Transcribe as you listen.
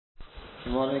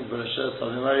Good morning, Barashah,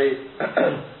 Tavimari,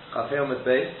 Chafei Omet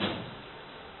Beis.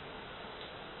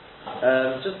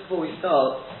 Just before we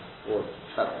start, or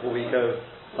before we go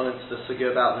on into the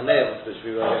sugya about the nails, which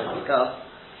we were going to discuss,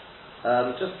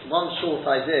 just one short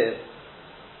idea.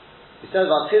 He says,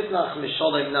 "Vatiznach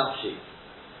misholem nafshi."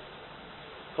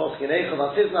 Poskin eichel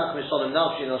vatiznach misholem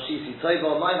nafshi no shisi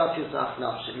toivo. My vatiznach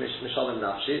nafshi misholem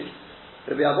nafshi.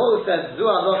 Rabbi Avoh says, "Zu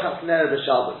anochas ner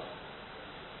b'Shabbos."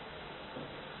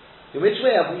 In which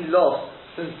way have we lost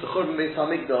since the Churban Beis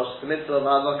Hamikdash the mitzvah of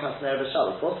Anochas ner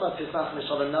b'Shabbos? What's vatiznach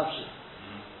misholem nafshi?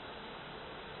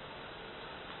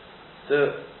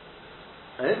 So,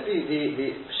 I think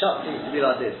the pshat seems to be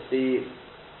like this. The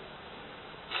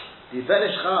Ben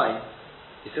Ish Chai,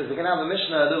 he says we're going to have a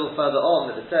Mishnah a little further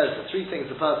on that it says the three things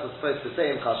a person is supposed to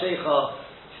say in Chashecha.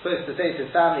 He's supposed to say to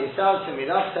his family, Yisartem,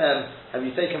 Yinachtem, have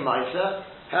you taken Ma'isa?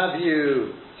 Have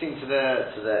you seen to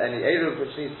the any Eruv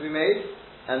which needs to be made?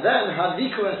 And then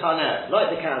Hadiku es Haner,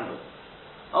 light the candle.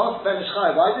 Ask Ben Ish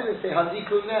Chai, why didn't it say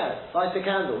Hadiku Ner, light the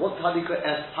candle? What's Hadiku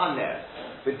es Haner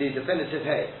with the definitive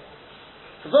hey?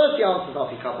 So first he answers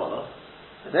Afi Kabbalah,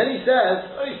 and then he says,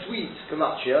 very sweet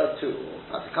Gemachia,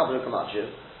 that's a couple of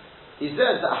Gemachias. He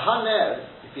says that Haner,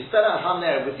 if you spell out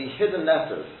Haner with the hidden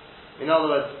letters, in other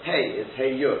words, Hey is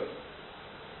Hey Yud,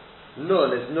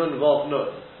 Nun is Nun Vav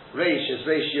Nun, Reish is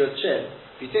Reish Yud Shin.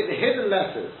 If you take the hidden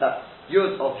letters, that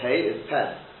Yud of Hey is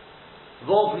 10,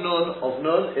 Vav Nun of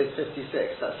Nun is 56,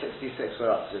 that's 66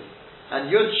 we're up to. And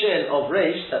Yud Shin of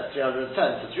Reish, that's 310.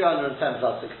 So 310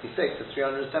 plus 66 is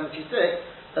 376.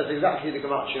 That's exactly the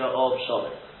Gemachia of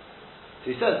Sholem. So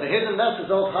he says the hidden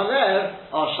letters of Haner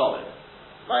are Sholem.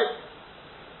 Right?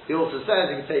 He also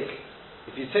says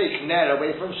if you take Ner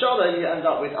away from Sholem, you end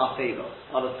up with Afeva.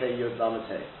 Aleph Pei Yud Lamed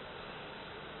Hey.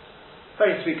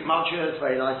 Very sweet Gemachia, it's a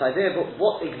very nice idea, but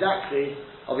what exactly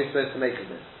are we supposed to make of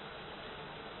this?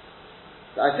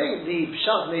 I think the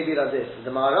pshat may be like this. The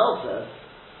Maharal says,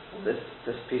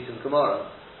 this piece of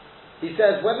Gemara, he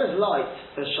says when there's light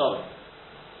there's shalom.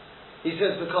 He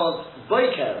says because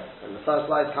boiker, when the first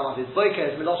lights come up, is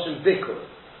boiker is miloshin bikur.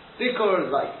 Bikur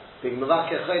is like being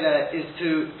mevakeh chayler, is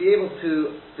to be able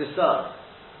to discern,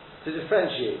 to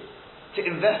differentiate, to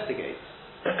investigate.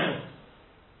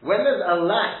 When there's a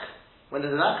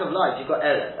lack of light, you've got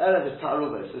erev. Erev is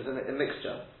ta'arubas, is a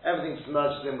mixture. Everything just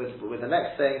merges in with the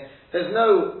next thing. There's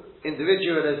no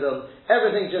individualism.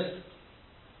 Everything just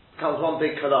becomes one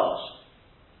big collage.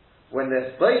 When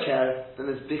there's boiker, then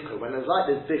there's bikur. When there's light,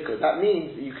 there's bikur. That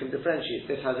means that you can differentiate.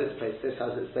 This has its place, this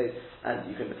has its place, and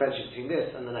you can differentiate between this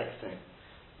and the next thing.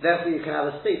 Therefore, you can have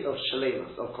a state of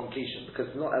shalemus, of completion, because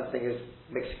not everything is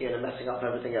mixing in and messing up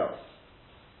everything else.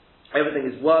 Everything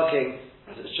is working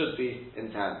as it should be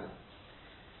in tandem.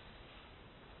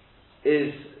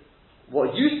 Is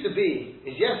what used to be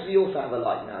is, yes, we also have a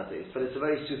light nowadays, but it's a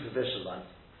very superficial light.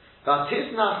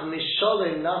 Vatiznach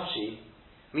misholem nafshi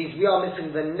means we are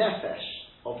missing the nefesh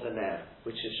of the ner,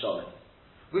 which is sholem.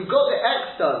 We've got the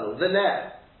external, the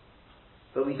ner,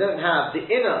 but we don't have the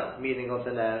inner meaning of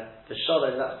the ner, the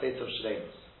sholem, that state of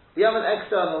shlemus. We have an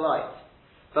external light,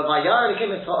 but the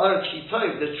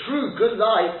true good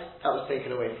light that was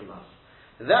taken away from us.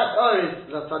 That is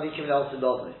the tzadikim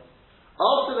al-Sidovne.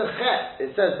 After the chet,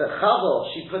 it says that Chava,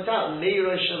 she put out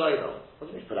Neiro Shalayim. What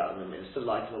did she put out in the midst of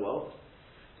light in the world?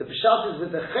 The Peshat is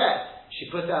with the chet, she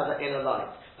put out the inner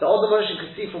light. The older version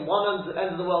could see from one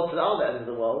end of the world to the other end of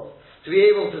the world. To be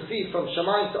able to see from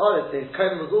Shamayim to Oretz, his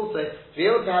Kohen was also, to be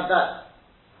able to have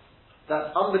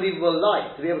that unbelievable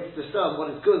light, to be able to discern what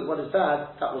is good, what is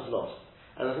bad, that was lost.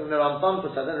 And I think the Rambam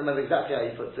puts, I don't remember exactly how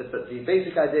he puts it, but the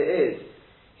basic idea is,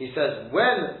 he says,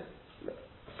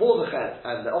 before the chet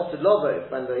and the Osid Lovo,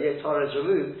 when the Yetzer Hara is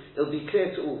removed, it'll be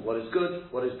clear to all what is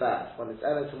good, what is bad, what is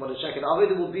emes and what is shek. And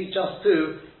Avodah will be just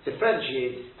to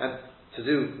differentiate and to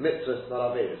do mitzvahs,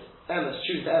 not Avodah. Emes,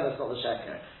 choose the emes, not the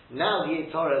sheker. Now the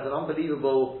Yetzer Hara has an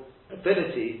unbelievable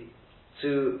ability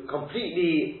to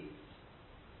completely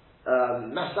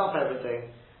mess up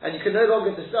everything, and you can no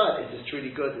longer decide, is this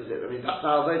truly good, is it? I mean, that's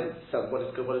how Avodah is, what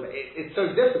is good, what is bad. It's so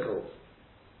difficult.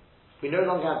 We no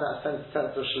longer have that sense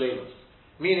of shleimus.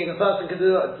 Meaning a person can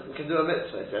do a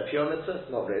mitzvah. Is it a pure mitzvah?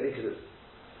 Not really, because it's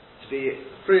to be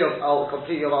free of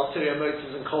completely of ulterior motives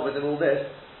and COVID and all this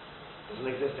doesn't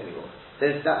exist anymore.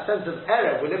 There's that sense of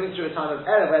error. We're living through a time of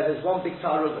error where there's one big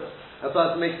tarubah. A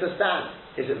person makes a stand.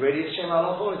 Is it really a Shem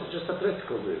Halach or is it just a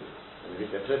political move? Maybe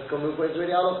it's a political move where it's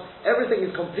really Halach. Everything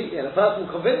is completely, and a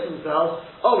person convinces themselves,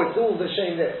 it's all the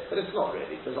Shem this. But it's not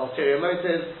really. There's ulterior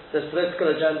motives, there's political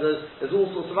agendas, there's all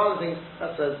sorts of other things.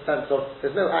 That's a sense of,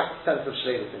 there's no sense of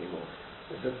Shleimus anymore.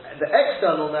 The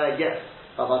external there, yes.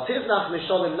 But Vatiznach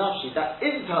Misholim Nafshi, that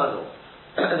internal,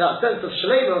 that sense of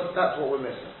shleimus, that's what we're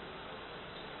missing.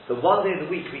 The one day of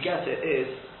the week we get it is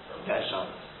Ner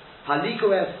Shabbos.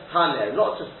 Halikoes Haner,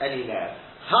 not just any Ner.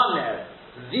 Haner,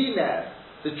 the Ner,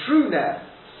 the true Ner.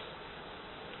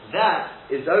 That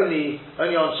is only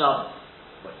on Shabbos.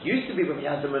 What used to be when we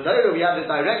had the menorah, we had the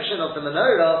direction of the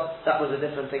menorah, that was a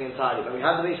different thing entirely. When we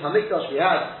had the Beis Hamikdash, we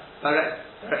had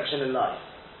direction in life.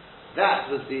 That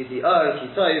was the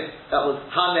Kitov, that was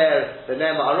Haner, the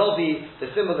Ner Ma'aravi, the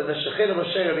symbol that the Shekhinah was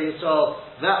Shera Yisrael,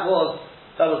 that was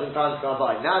in times gone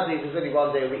by. Nowadays there's only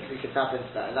one day a week we can tap into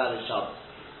that, and that is Shabbos.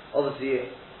 Obviously,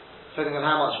 depending on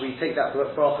how much we take that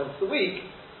bracha into the week,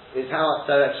 is how much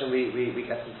direction we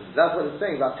get into. That's what it's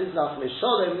saying about Tiznach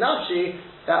Misholem Nafshi,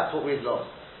 that's what we've lost.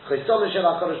 Chesed Shel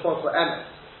HaKadosh Baruch Hu Emes.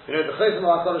 You know, the Chesed of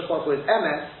HaKadosh Baruch Hu is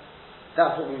Emes,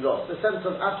 that's what we've lost. The sense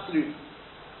of absolute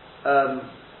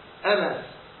Emes,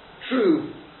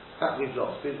 true, that we've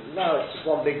lost. Now it's just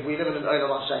one big, we live in an Olam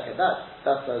HaSheker.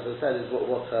 That's as I said, is what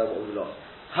we lost.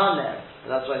 Haner,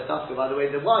 and that's why it's talking, by the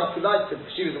way, the wife who lights it,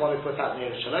 she was the one who put that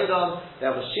near Shalodam,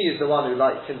 therefore she is the one who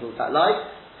kindles that light.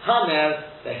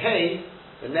 Haner, the hay,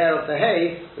 the Ner of the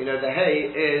hay, we know the hay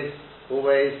is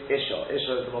always Isha.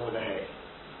 Isha is the one with the hay.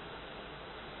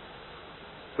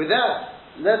 With that,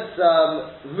 let's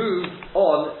move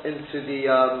on into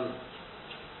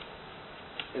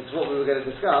into what we were going to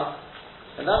discuss,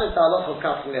 and that is the halacha of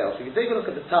cutting nails. If you take a look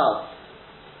at the Taz,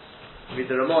 with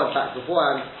the Ramah, in fact,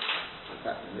 beforehand,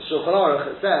 in the Shulchan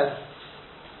Aruch, it says,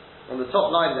 on the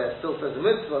top line there, it still says the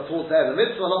mitzvah, towards there, the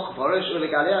mitzvah,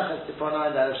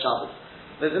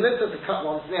 there's a mitzvah to cut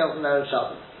one's nails on Erev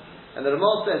Shabbos. And the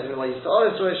Ramah says, when you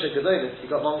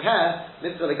got long hair,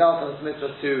 mitzvah legalta is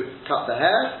mitzvah to cut the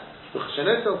hair.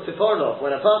 When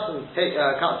a person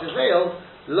cuts his nails,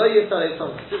 you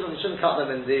shouldn't cut them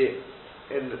in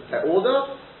their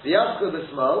order. The Yasku the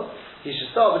small, he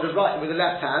should start with the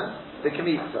left hand, the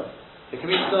Kmitza. The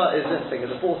Kmitza is this finger,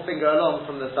 the fourth finger along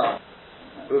from the thumb.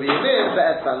 On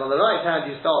the right hand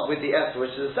you start with the Etza,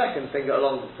 which is the second finger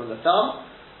along from the thumb.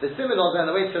 The Simonov, and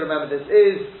the way to remember this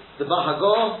is the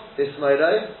Bahagor, this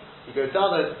Moiro. You go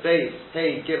down the base,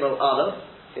 Hey Gimel Aleph.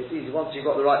 It's easy once you've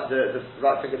got the right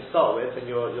finger to start with, and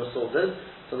you're sorted.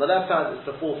 So on the left hand it's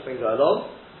the fourth finger along.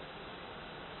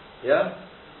 Yeah?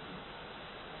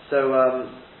 So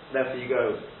therefore you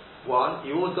go 1.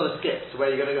 You always got to skip to where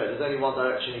you're going to go. There's only one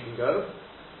direction you can go.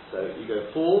 So you go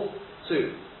 4,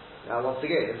 2. Now once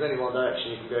again, there's only one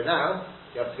direction you can go now.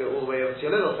 You have to go all the way over to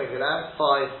your little finger now.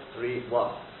 5, 3,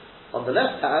 1. On the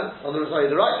left hand,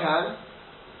 the right hand,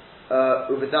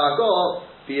 Ubedagor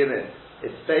Biyamin.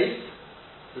 It's base,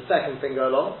 the second finger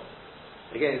along.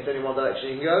 Again, it's only one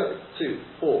direction you can go. It's 2,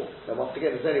 4. Then once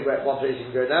again, there's only one place you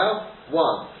can go now.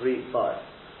 1, 3, 5.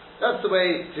 That's the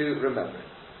way to remember it.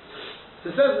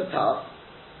 So says the Taz.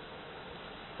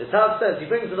 The Taz says,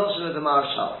 he brings the notion of the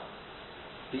Marashal.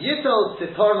 The Yitol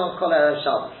Titornos Kol Erev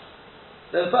Shabbos.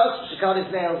 The person should cut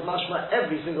his nails mashma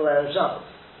every single Erev Shabbos.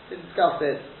 We discussed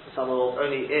it. Some will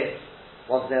only if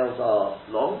one's nails are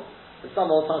long. And some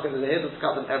will talk into the hill to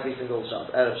cut them every single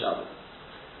Erev Shabbos.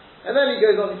 And then he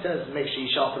goes on, he says, make sure you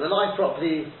sharpen the knife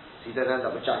properly, so you don't end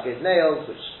up with jagged nails,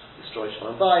 which destroy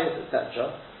shalom bayis,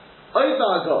 etc.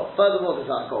 Furthermore, there's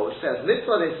that goal, which says,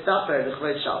 mitzvah is staper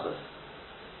l'chved Shabbos,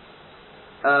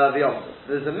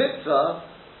 there's a mitzvah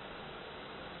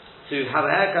to have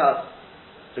a haircut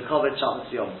to cover Shabbos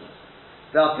Yom Tov.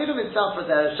 The afilu mitzvah for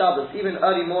Erev Shabbos, even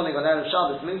early morning on Erev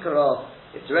Shabbos, minkara,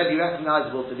 it's already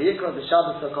recognizable to the ikra of the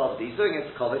Shabbos Sakov. He's doing it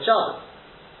to cover Shabbos.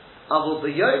 Avul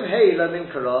b'yom hey la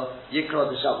minkara yikra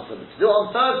the Shabbos. To do it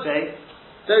on Thursday,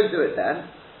 don't do it then,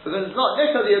 because it's not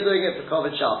nikra that you're doing it to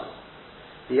cover Shabbos.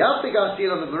 The Aftigar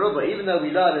seal on the Merubah, even though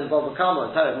we learn in Bava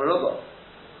Kama and Perek Merubah,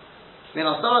 min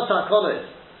asara takonos,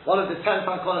 one of the 10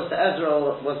 takonos to Ezra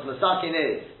was Masakin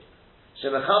is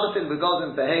Shemechabatin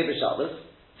begodim behei b'Shabbos,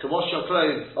 to wash your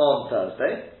clothes on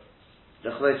Thursday,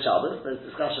 the Chved Shabbos. There's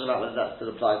discussion about whether that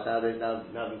still applies nowadays. Now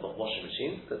we've got washing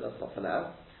machines, but that's not for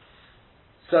now.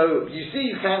 So you see,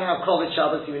 you can have Chved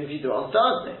Shabbos even if you do it on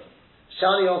Thursday.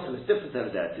 Shani also is different over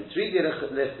there. It's really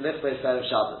Lichved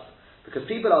Shabbos because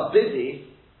people are busy.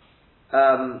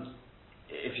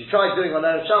 If you try doing on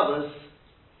Erev Shabbos,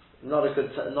 not a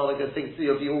good thing to do.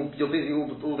 You're busy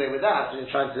all day with that, and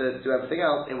you're trying to do everything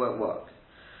else. It won't work.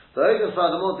 But even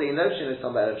furthermore, the notion is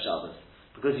on Erev Shabbos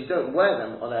because you don't wear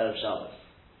them on Erev Shabbos.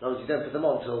 In other words, you don't put them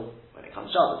on until when it comes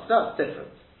Shabbos. That's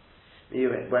different.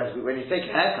 Whereas when you take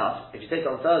a haircut, if you take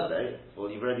it on Thursday,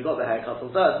 well, you've already got the haircut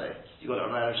on Thursday. You got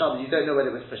it on Erev Shabbos. You don't know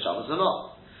whether it was for Shabbos or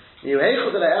not. Where you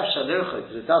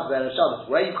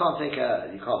can't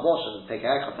wash and take a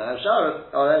haircut on Erev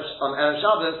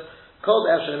Shabbos, called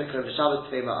Erev Shabbos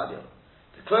Tvei Ma'adim.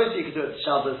 To The closer you can do it to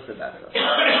Shabbos, the better.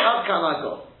 How can I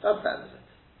go? That's better.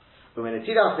 But when the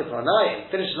Tiras Tipanayim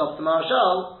finishes off the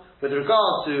Marshal, with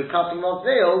regard to cutting off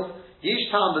nails, Yish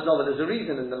Tam B'Dova, there's a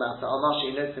reason in the matter,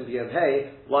 Al-Mashi Inotim B'Yom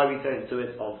Hey, why we don't do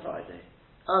it on Friday.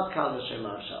 Ad Kan L'Shem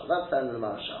Marshal. That's the end of the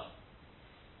Marshal.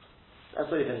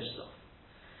 That's where he finishes off.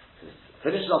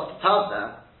 Finishes off the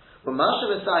Tavna, when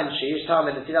Masha V'Sayim Sheyish Tam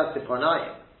in the Tiras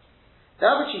Tipanayim,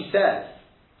 that which he says,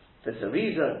 there's a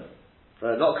reason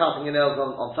for not cutting your nails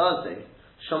on Thursday.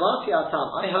 Shamati Atam,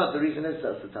 I heard the reason is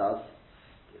the Taz.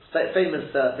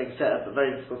 Famous thing said, but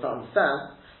very difficult to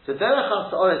understand. So it's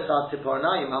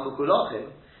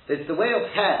the way of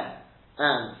hair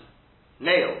and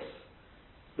nails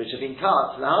which have been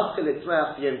cut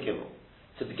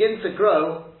to begin to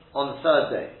grow on the third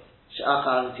day.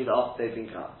 After they've been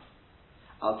cut.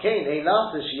 Therefore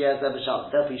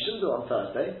you shouldn't do it on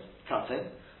Thursday, cutting,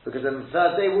 because then the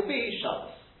third day will be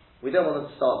Shabbos. We don't want it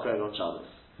to start growing on Shabbos.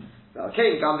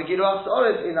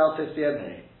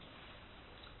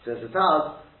 So it's a Taz,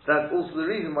 that's also the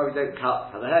reason why we don't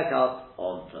have a haircut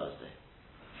on Thursday.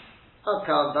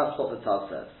 That's what the Taz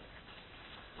says.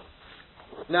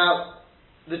 Now,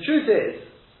 the truth is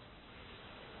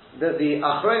that the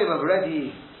Achronim have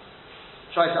already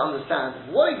tried to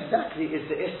understand what exactly is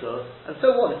the Issur, and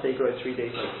so what if they grow 3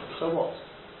 days later? So what?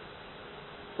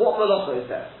 What Malacha is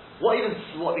there? What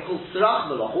they call Sirach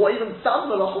Malacha, what even Dam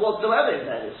Malacha whatsoever is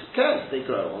there? Who cares if they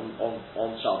grow on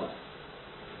Shabbos?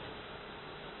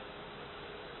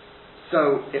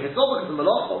 So, if it's not because of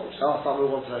Malacha, which some will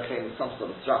want to claim some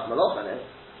sort of Sirach Malacha in it,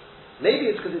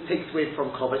 maybe it's because it takes away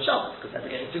from Kovod Shabbos, because they're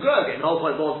beginning to grow again. The whole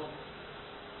point was,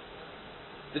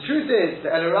 the truth is,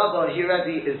 the El Rabba, he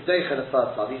already is Deicha the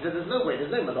first time. He said, there's no way,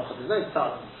 there's no Malacha, there's no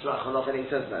Sirach Malacha, and he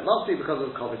says, no, it must be because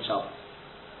of Kovod Shabbos.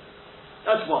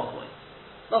 That's one point.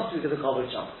 It must be because of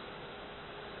Kovod Shabbos.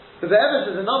 But the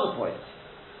evidence is another point,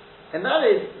 and that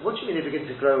is, what do you mean they begin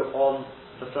to grow on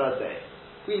the third day?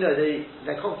 We know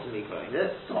they're constantly growing.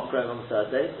 They're not growing on the third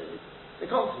day. They're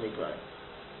constantly growing.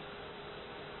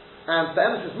 And the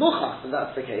emes is muchach, and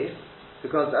that's the case,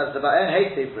 because as the Ba'er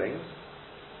Heitei brings,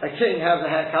 a king has a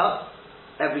haircut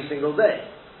every single day.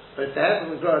 But if the hair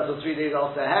doesn't grow until 3 days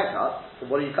after a haircut, then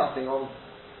what are you cutting on?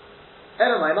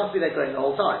 Anyway, it must be they're growing the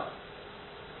whole time.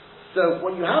 So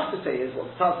what you have to say is, what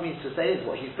the Taz means to say is,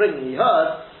 what he's bringing, he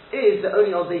heard, is that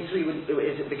only on day 3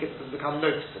 is it become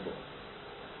noticeable.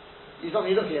 You're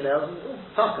looking at nails and,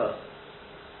 tucker.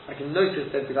 I can notice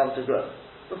they've begun to grow.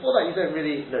 Before that, you don't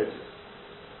really notice.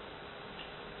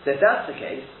 So if that's the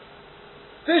case,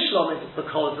 Fishlom, if it's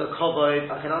because of Kovod,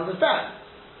 I can understand.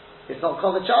 If it's not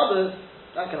Kovod Shabbos,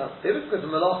 I can understand. If it's because of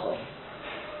Malacha,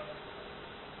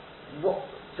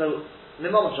 so,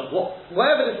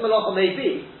 wherever this Malacha may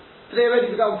be, they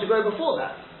already begun to grow before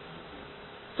that.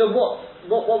 So what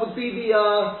would be the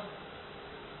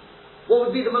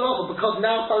malacha? Because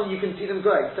now suddenly you can see them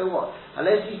growing. So what?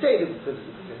 Unless you say that, because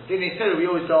we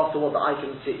always go after what the eye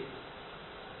can see.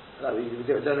 Like we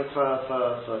don't look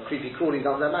for creepy crawlies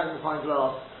under a magnifying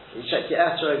glass. You check your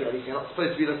etrog, you're not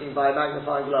supposed to be looking by a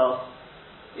magnifying glass.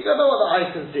 You don't know what the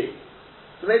eye can see.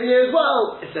 So maybe here as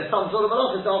well, if there's some sort of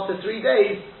malacha after 3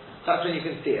 days, that's when you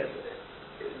can see it.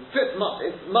 It's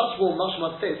much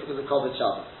more safe because of Kovod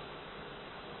Shabbos.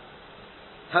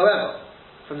 However,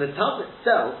 from the Taz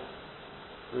itself,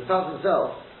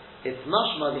 it's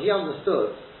mashma that he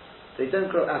understood they don't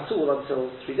grow at all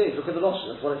until 3 days because of Lashon.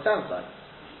 That's what it sounds like.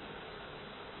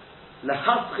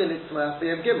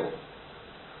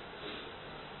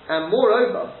 And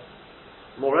moreover,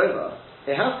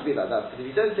 it has to be like that, because if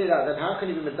you don't say that, then how can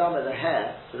you be medama the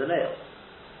hair to the nail?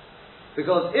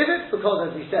 Because if it's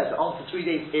because, as we said, that after 3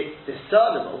 days it's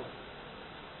discernible,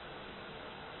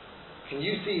 can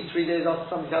you see 3 days after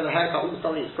somebody's had a haircut, all of a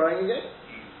sudden it's growing again?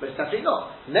 But it's definitely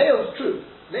not. Nails, true.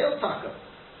 Nails, taka.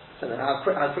 So then how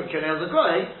quick your nails are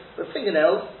growing, but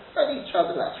fingernails, I need to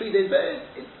travel that 3 days, but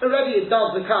it does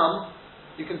become,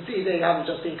 you can see they haven't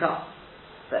just been cut.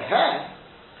 The hair,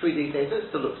 3 days later,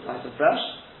 still looks nice and fresh,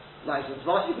 nice and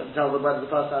smart. You can tell them whether the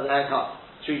person had a haircut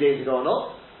 3 days ago or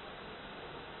not.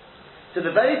 So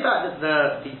the very fact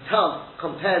that the Taz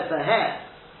compares the hair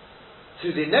to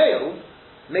the nails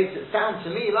makes it sound to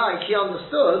me like he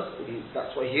understood,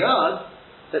 that's what he heard,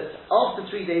 that after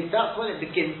 3 days, that's when it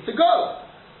begins to go.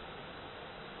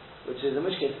 Which is, in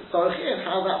which case,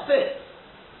 how that fits.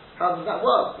 How does that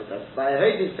work? Because by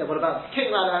Heidi said, what about the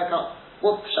king had a haircut?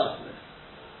 What's Pshat in this?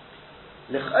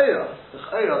 L'ch'eira,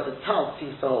 the Taz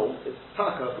seems to hold, it's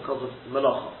taka because of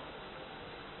Malacha.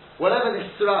 Whatever this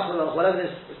Sirach Malacha,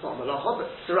 it's not Malacha, but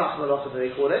Sirach Malacha that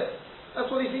they call it, that's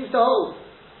what he seems to hold.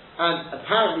 And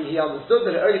apparently he understood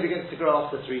that it only begins to grow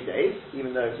after 3 days,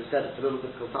 even though, as I said, it's a little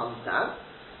difficult to understand.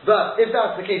 But if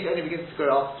that's the case, it only begins to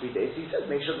grow after 3 days. He says,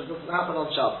 make sure that doesn't happen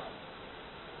on Shabbos.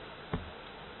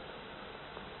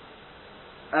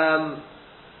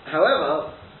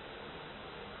 However,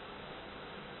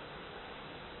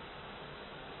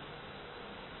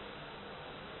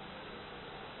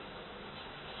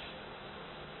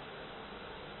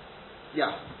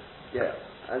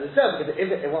 as I said, because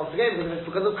once again,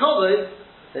 because of COVID,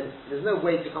 then there's no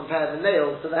way to compare the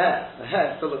nails to the hair. The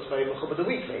hair still looks very much, but a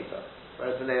week later,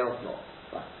 whereas the nails not.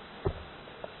 Right.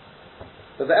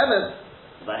 But the emes,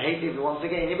 but I hate even once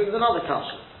again, he brings another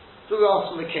kasha. So we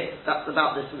ask from the king. That's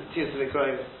about this tears of it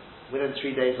growing within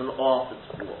 3 days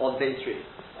on day 3.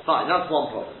 Fine, that's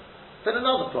one problem. Then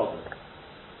another problem.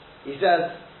 He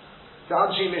says, the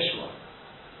Anshi Mishmah,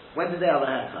 when did they have a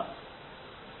haircut?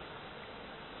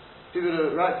 People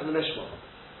who write from the Mishmah,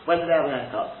 when did they have a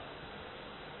haircut?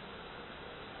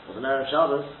 It wasn't Erev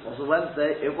Shabbos, it wasn't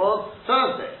Wednesday, it was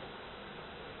Thursday.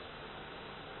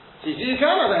 So you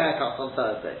can have a haircut on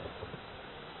Thursday.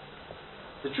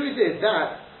 The truth is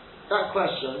that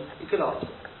question, you could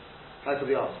answer. How could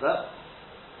we answer that?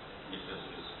 Because it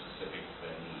was specific to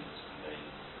their needs and they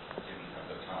didn't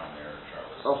have the time there at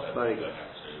Shabbos. Oh, very good. They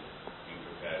had to be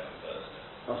prepared on Thursday.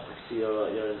 Oh, see,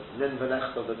 you're nin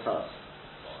v'necht of the task.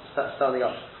 That's standing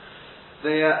up.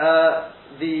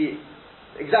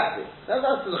 Exactly.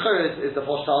 That's the church is the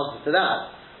first answer to that,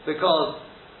 because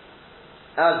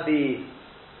as the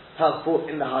has brought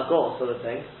in the Haggadah sort of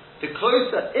thing, the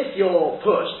closer, if you're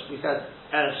pushed, we said,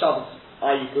 and Shabbos,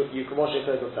 you can wash your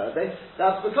clothes on Thursday,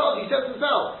 that's because he says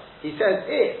himself, he says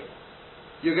if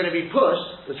you're going to be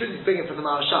pushed, the truth is bringing it from the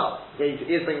Marashal, okay,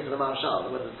 he is bringing it from the Marashal,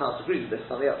 and whether the Talmud agrees with this,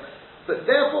 something else. But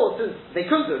therefore, since they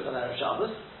couldn't do it on Erev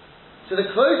Shabbos, so the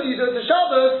closer you do it to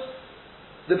Shabbos,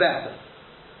 the better.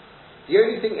 The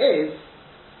only thing is,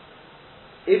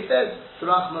 if there's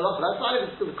Surach Malacha, that's not if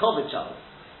it's because of COVID Shabbos.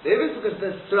 If it's because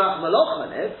there's Surach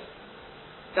Malacha in it,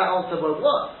 that also won't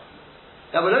work.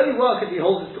 That will only work if he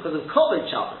holds it because of COVID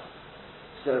Shabbos.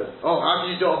 So, how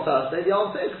can you do it on Thursday? The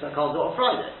answer is because I can't do it on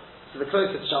Friday. So the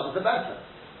closer to Shabbos, the better.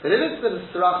 But if it's because of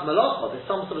Surach Malacha, there's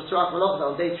some sort of Surach Malacha that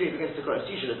on day 3 it begins to grow, so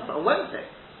you should have done it on Wednesday.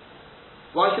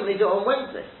 Why couldn't they do it on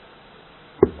Wednesday?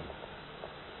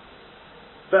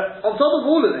 But on top of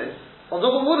all of this,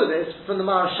 from the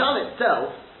Marashal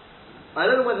itself, I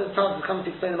don't know whether the time to come to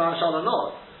explain the Marashal or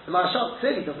not. The Marashal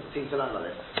clearly doesn't seem to learn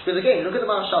like this. Because again, look at the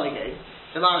Marashal again.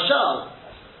 The Marashal,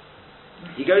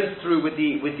 he goes through with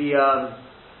the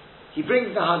he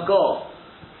brings the Haggadah.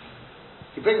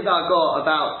 He brings the Haggadah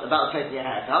about taking a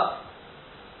haircut,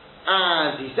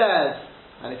 and he says,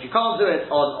 and if you can't do it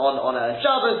on a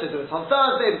Shabbos, to do it on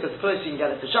Thursday, because the closer you can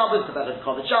get it to Shabbos, the better the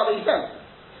Kovet Shabbos. He says,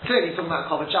 clearly talking about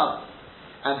Kovet Shabbos.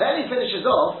 And then he finishes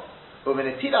off, there's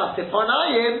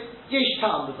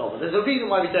a reason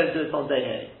why we don't do it on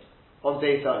day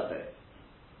Thursday.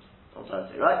 On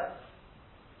Thursday, right?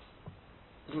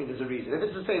 I mean, there's a reason. If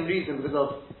it's the same reason because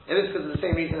of the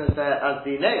same reason as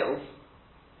the nails,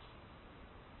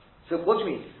 so what do you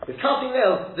mean? With cutting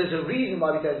nails, there's a reason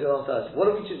why we don't do it on Thursday. What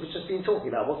have we just been talking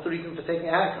about? What's the reason for taking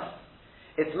a haircut?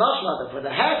 It's much more for the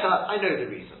haircut, I know the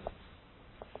reason.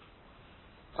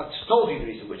 I've just told you the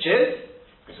reason, which is,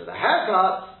 because of the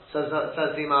haircut, says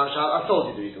the Marashal, I've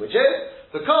told you the reason, which is,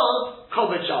 because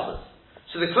Kovet Shabbos.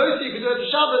 So the closer you can do it to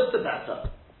Shabbos, the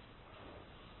better.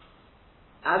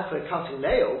 As for cutting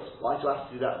nails, why do I have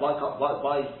to do that? Why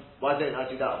don't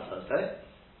I do that on Thursday?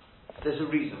 There's a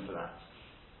reason for that.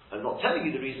 I'm not telling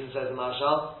you the reason, says the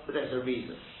Marashal, but there's a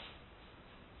reason.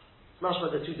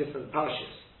 Mashma, they're two different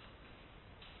parashas.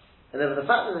 And then the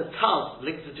fact that the Taz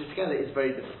links the two together is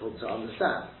very difficult to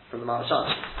understand from the Marashal.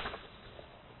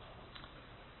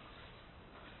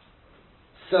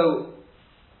 So,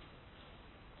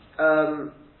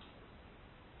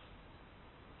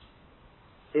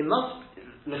 it must,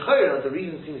 the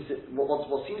reason seems to,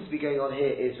 what seems to be going on here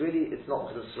is really, it's not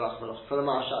because of Surach Malacha, for the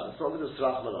Marashal, it's not because of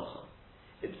Surach Malacha.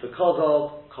 It's because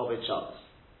of Kovet Shabbos.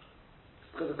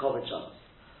 It's because of Kovet Shabbos.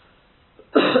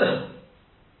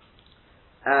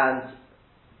 And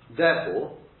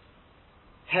therefore,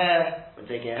 hair, when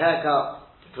taking a haircut,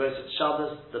 the closer to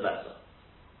Shabbos, the better.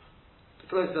 The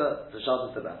closer to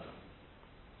Shabbos, the better.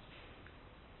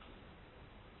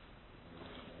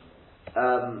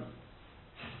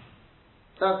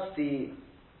 That's the...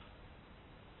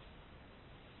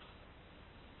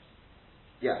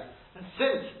 Yeah. And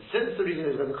since the reason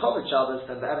is because of Kovet Shabbos,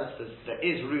 then there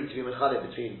is room to be mechadeh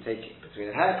between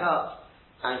a haircut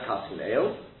and cutting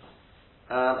nails.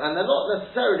 And they're not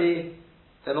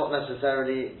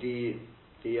necessarily the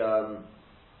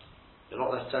they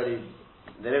don't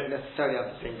necessarily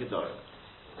have the same Gedorim.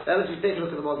 Then if you take a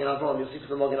look at the Magen Avraham, you'll see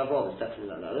for the Magen Avraham it's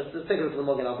definitely like that. Let's take a look at the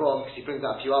Magen Avraham because he brings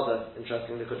out a few other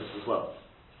interesting liquids as well.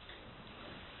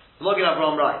 The Magen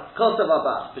Avraham writes, Kostav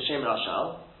Abbas, B'Shem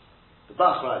Rashal, the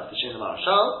Bach writes, B'Shem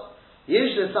Rashal,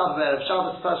 usually the Erev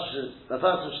Shabbos, the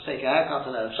person should take a haircut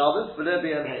on Erev Shabbos, but it'll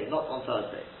be on Hay, not on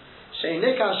Thursday.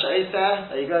 She'nikah she'eteh,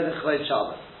 that you go to Chayt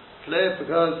Shabbos. Clear,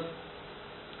 because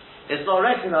it's not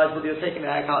recognized whether you're taking a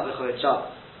haircut on Chayt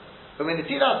Shabbos. But when the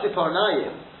Tiras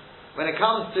Tiparnayim, when it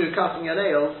comes to cutting your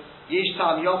nails, Yish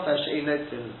Tam Yofer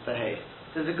she'inotin Hay.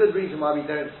 There's a good reason why we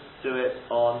don't do it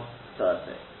on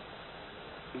Thursday.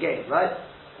 Again, right?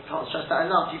 I can't stress that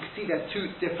enough. You can see there are two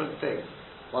different things.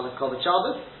 One is called the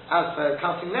Shabbos. As for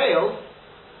cutting nails,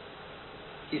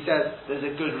 he says there's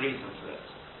a good reason for it.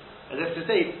 As if to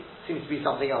say, seems to be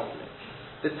something else in it.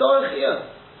 The Torah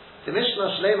here, the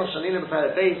Mishnah Shleim of Shaninim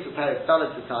Peret Beis, Peret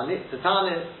Dalet Tetanis.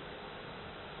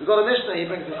 We've got a Mishnah, he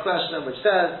brings this question which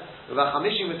says, this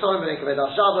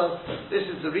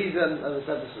is the reason, as I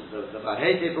said, the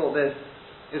Bahete brought this,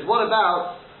 is what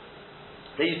about,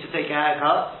 they used to take a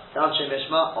haircut, Anshe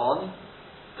Mishma, on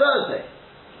Thursday.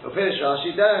 It's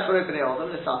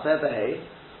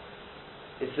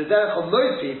the derech of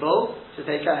most people to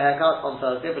take a haircut on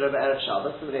Thursday, but over Erev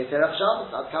Shabbos, so they Erev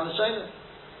Shabbos, that's kind of shayna.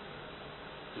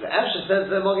 So the Efsha says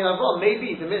the Magen Avraham,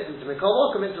 maybe the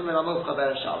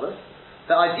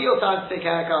ideal time to take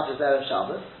a haircut is Erev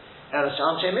Shabbos. Erev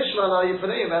Shabbos, Anshe Mishma, now you put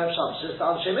in Erev Shabbos. Just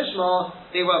Anshe Mishma,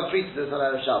 they weren't free to do it on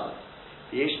Erev Shabbos.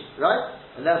 Right?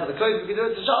 And therefore the closer we do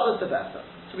it to Shabbos, the better.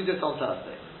 So we do it on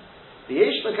Thursday. The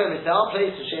Yesh Makom is our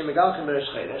place to Shem Megalkim Rosh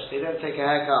Chodesh. They don't take a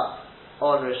haircut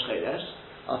on Rosh Chodesh.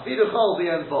 Afilu Chol be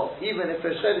involved, even if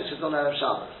Rosh Chodesh is on Erev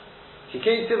Shabbos. She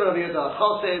came to Rabbi Yehuda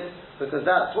Chosid because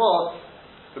that's what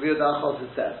Rabbi Yehuda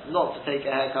Chosid said, not to take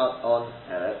a haircut on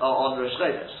Rosh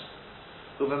Chodesh.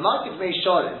 Uvemakif Mei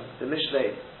Shorim, the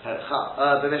Mishlei,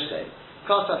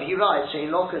 Kosav, he writes, Shein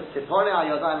Loket Tipone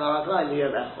Ayodayim Haraglayim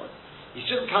Yom Echod. You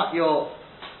shouldn't cut your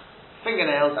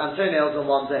fingernails and toenails on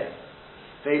one day.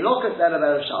 They look at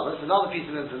Erev Shabbos. Another piece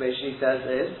of information he says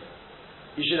is,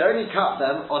 you should only cut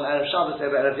them on Erev Shabbos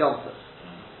over Erev Yom Tov.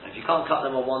 If you can't cut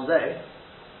them on one day,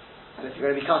 and if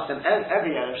you're going to be cutting them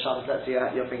every Erev Shabbos, let's say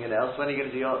your fingernails, when are you going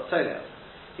to do your toenails?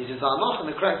 He says, and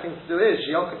the correct thing to do is,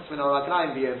 you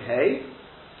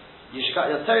should cut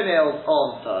your toenails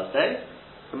on Thursday,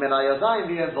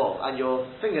 and your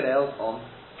fingernails on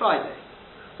Friday.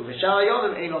 Don't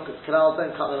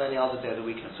cut them any other day of the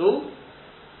week at all.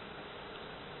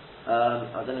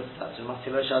 I don't know if that's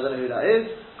Mati Moshe, I don't know who that is.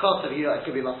 Kosav, it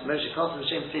could be Mati Moshe. Kosav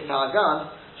Hashem Tzit HaGan,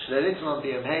 Shlelitzman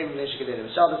B'Yom Heim, Neshikadim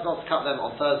Shabbos, not to cut them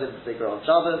on Thursday because they grow on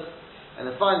Shabbos. And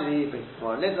then finally, he brings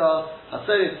Gemara Nidra,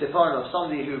 Hasoris Tifaron of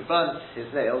somebody who burnt his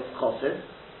nails, Chosiv,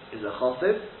 is a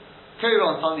Chosiv. Kira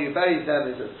on somebody who buries them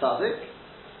is a Tzadik.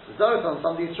 Zorif on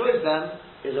somebody who throws them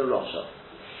is a Rosha.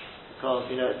 Because,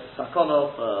 it's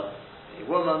Sakonov, a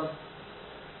woman,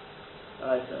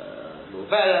 right,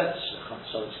 Muveret,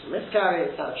 miscarry,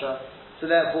 etc. So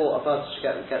therefore, a person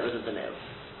should get rid of the nails.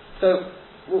 So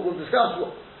we'll discuss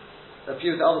a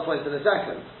few of the other points in a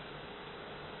second.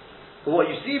 But what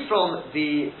you see from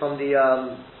the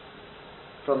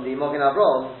Magen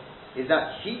Avraham is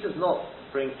that he does not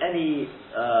bring any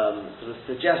sort of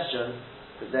suggestion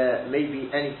that there may be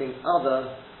anything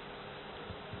other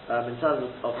in terms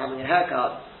of having a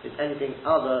haircut is anything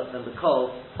other than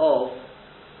because of.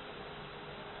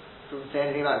 Doesn't say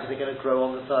anything about because they're going to grow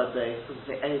on the third day. Doesn't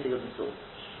say anything of the sort.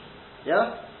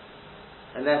 Yeah?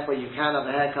 And therefore you can have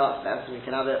a haircut, and you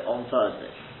can have it on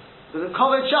Thursday. But the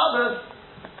Kovet Shabbos,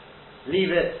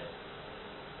 leave it.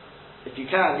 If you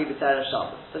can, leave it to Erev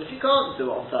Shabbos. But if you can't, do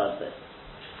it on Thursday.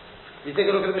 If you take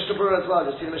a look at the Mishnah Berurah as well,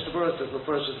 you'll see the Mishnah Berurah says the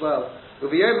first as well.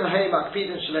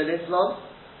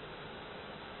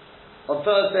 On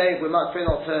Thursday, we're makpid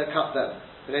not to cut them.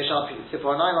 Because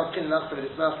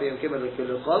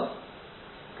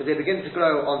they begin to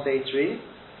grow on day 3.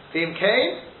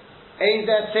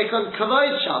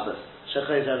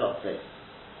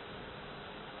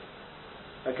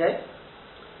 Okay?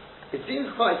 It seems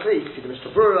quite clear. You can see the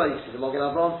Mishnah Berurah, you can see the Magen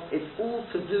Avraham. It's all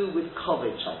to do with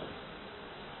Koved Shabbos.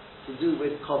 To do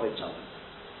with Koved Shabbos.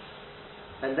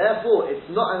 And therefore, it's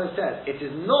not, as I said, it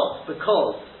is not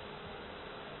because,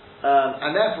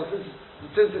 and therefore,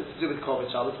 since it's to do with Koved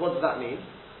Shabbos, what does that mean?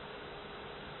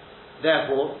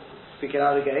 Therefore, speak it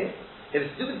out again, if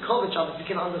it's to do with Koved Shabbos, you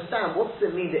can understand what does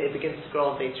it mean that it begins to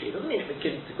grow on day 3. It doesn't mean it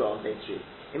begins to grow on day 3.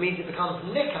 It means it becomes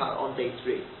nikar on day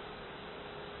 3.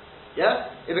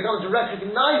 Yeah? It becomes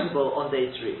recognizable on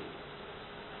day 3.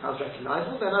 Sounds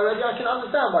recognizable, then already I can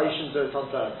understand why you shouldn't do it on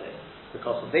Thursday.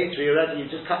 Because on day 3 already you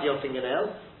just cut your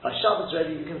fingernail. By Shabbos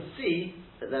already you can see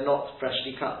that they're not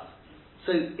freshly cut.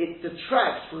 So it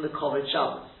detracts from the Kovod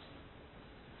Shabbos.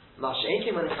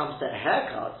 Masha'enkin, when it comes to a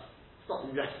haircut, it's not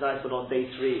recognizable on day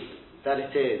 3 that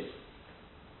it is.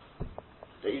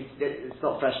 That it's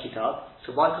not freshly cut.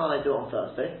 So why can't I do it on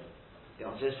Thursday? The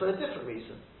answer is for a different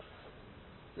reason.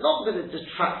 Not that it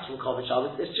detracts from Kovod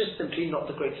Shabbos, it's just simply not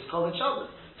the greatest Kovod Shabbos.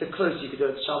 The closer you can do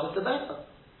it to Shabbos, the better.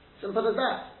 Simple as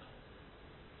that.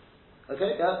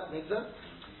 Okay, yeah, makes sense?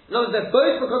 No, they're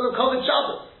both because of Kovod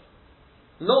Shabbos.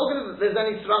 Not because there's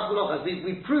any Tzarach Malachas.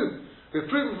 We've proven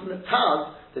from the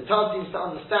Taz seems to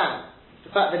understand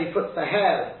the fact that he puts the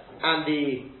hair and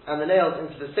the nails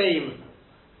into the same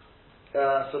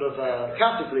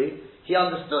category. He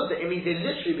understood that it means they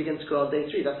literally begin to grow on day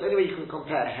 3. That's the only way you can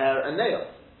compare hair and nail.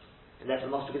 And therefore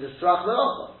must be a Tzarach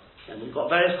Malacha. And we've got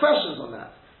various questions on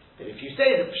that. But if you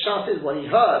say that Pshat is what he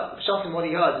heard, Pshat in what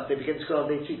he heard is they begin to grow on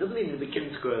day 3, doesn't mean they begin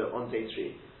to grow on day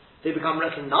 3. They become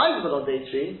recognizable on day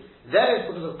 3, then it's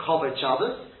because of Kovod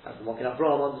Shabbos, as the Mokin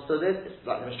Avraham understood it, it's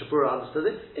like the Mishnah Berurah understood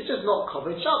it, it's just not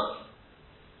Kovod Shabbos.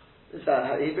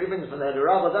 He brings from the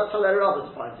Rabbah, that's how the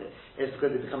Rabbah defines it. It's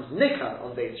because it becomes Nikah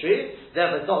on day 3,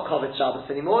 therefore it's not Kovod Shabbos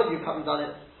anymore, you haven't done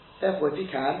it. Therefore, if you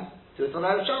can, do it on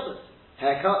Erev Shabbos.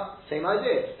 Haircut, same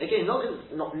idea. Again, not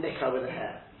Nikah with the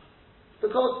hair.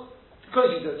 Because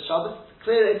you do it Shabbos,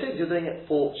 clearly it is, you're doing it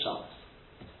for Shabbos.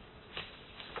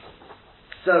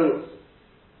 So,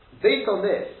 based on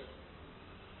this,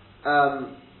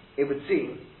 it would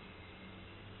seem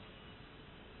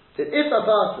that if a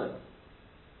person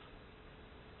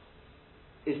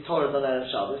is Torah on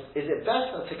Erev Shabbos, is it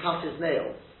better to cut his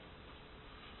nails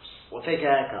or take a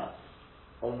haircut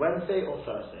on Wednesday or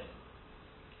Thursday?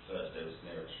 Thursday was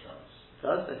near Shabbos.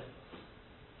 Thursday.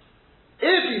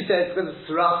 If you say it's because of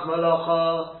Tzarach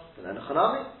Malacha, then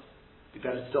Hanami, it'd be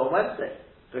better to do it on Wednesday,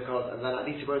 because and then at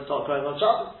least you won't start growing on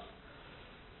Shabbos.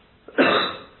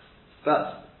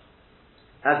 But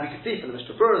as we can see from the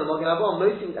Mishnah Berurah, the Mogen Avraham,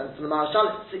 and from the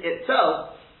Maharshal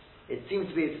itself, it seems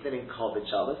to be it's still in Kovod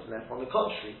Shabbos, and therefore on the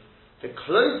contrary, the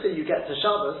closer you get to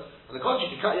Shabbos, on the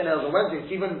contrary, if you cut your nails on Wednesday, it's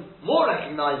even more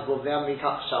recognizable if they haven't been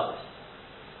cut to Shabbos,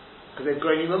 because they've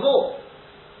grown even more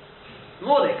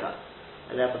they cut.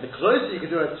 And therefore, the closer you can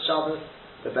do it to Shabbos,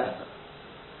 the better.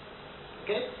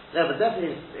 Okay? Therefore,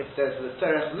 definitely, if there's the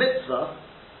Tzarech Mitzvah,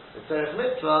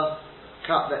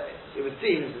 cut that, it would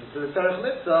seem, to the Tzarech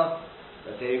Mitzvah,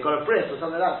 let's say you've got a bris or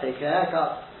something like that, take a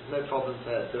haircut, there's no problem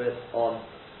to do it on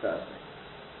Thursday.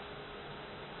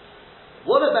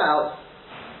 What about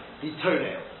the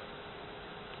toenails?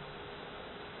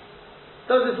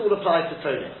 Does this all apply to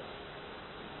toenails?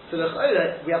 So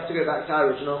we have to go back to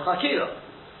our original Chakira.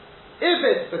 If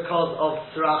it's because of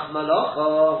Tzarach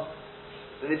Malacha,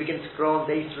 then they begin to grow on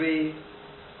day 3,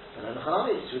 then on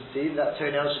Hanami, it should seem that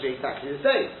toenails should be exactly the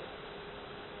same.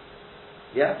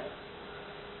 Yeah?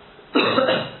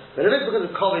 But if it's because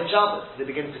of Kovod Shabbos, they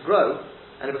begin to grow,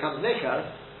 and it becomes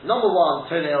Nikah, number 1,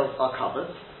 toenails are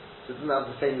covered, so it doesn't have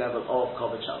the same level of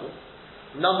Kovod Shabbos.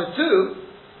 Number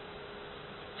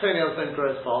 2, toenails don't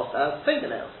grow as fast as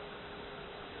fingernails.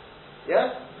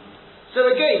 Yeah? So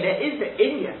again, there is the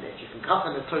inyan that you can cut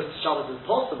them as close to Shabbos as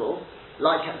possible,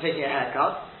 like taking a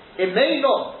haircut. It may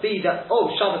not be that,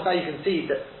 Shabbos now you can see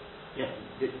that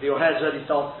your hair's already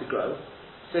started to grow,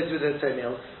 so do the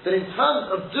toenails. But in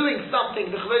terms of doing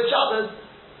something, the Chavod Shabbos,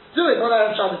 do it on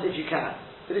Erev Shabbos if you can.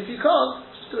 But if you can't,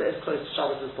 just do it as close to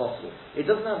Shabbos as possible. It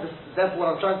doesn't have this, therefore what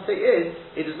I'm trying to say is,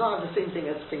 it does not have the same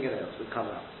thing as fingernails would come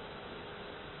out.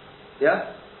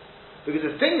 Yeah? Because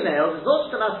with fingernails, it's not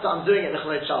just a matter that I'm doing it in the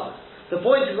Chavod Shabbos. The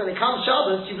point is when it comes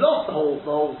Shabbos, you've lost the whole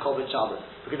Kovod Shabbos,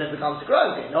 because it becomes to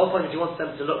grow again. The whole point is you want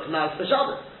them to look nice for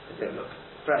Shabbos. They don't look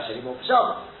fresh anymore for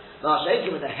Shabbos. Now,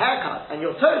 shaking with a haircut and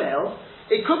your toenails,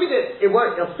 it could be that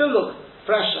it'll still look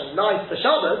fresh and nice for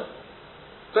Shabbos,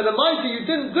 but the mighty you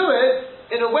didn't do it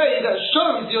in a way that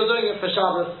shows you're doing it for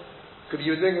Shabbos. Could be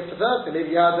you were doing it for Thursday,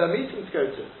 maybe you had a meeting to go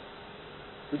to.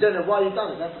 We don't know why you've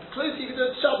done it. The closer you can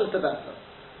do it to Shabbos, the better.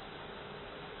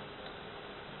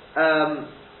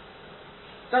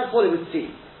 That's what it would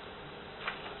seem.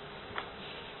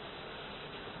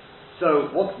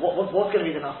 So, what's going to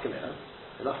be the nafkamina?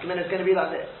 The nafkamina is going to be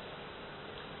like this.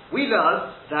 We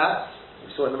learned that,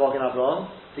 we saw in the Mogen Avraham,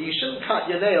 that you shouldn't cut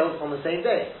your nails on the same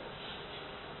day.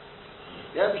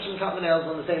 Yeah, we shouldn't cut the nails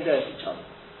on the same day as each other.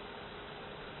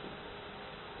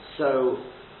 So,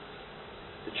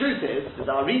 the truth is that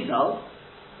our Arizal,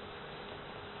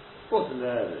 of course, in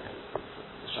the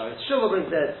Sharet Shuvah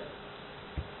brings it.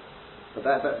 But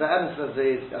the evidence of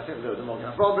the Mogen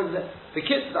Avraham brings it. The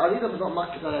kids, the Arizal was not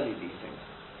maked on any of these things.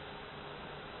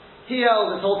 He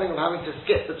held this whole thing of having to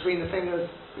skip between the fingers.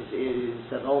 He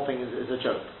said the whole thing is a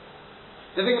joke.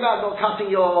 The thing about not cutting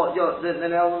the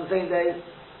nail on the same day,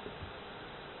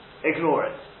 ignore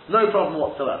it. No problem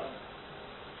whatsoever.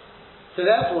 So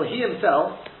therefore, he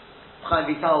himself, Chaim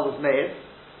Vital was made,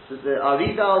 so the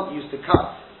Arizal used to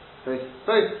cut both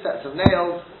sets of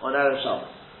nails on Erev Shabbos.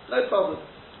 No problem.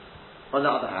 On the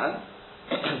other hand,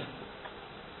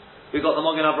 we got the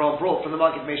Magen Avraham brought from the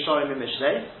Maggid Meisharim in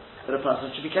Mishneh that a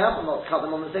person should be careful not to cut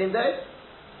them on the same day.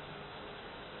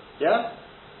 Yeah?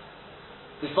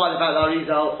 Despite the fact that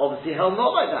Arizal obviously held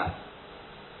not like that.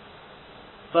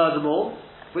 Furthermore,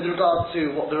 with regard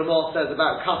to what the Ramah says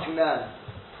about cutting them,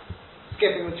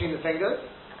 skipping between the fingers,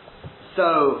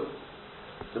 so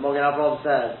the Magen Avraham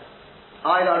says,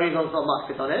 either Arizal's not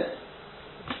makbid on it.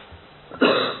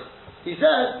 He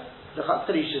says the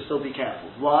Chatzari should still be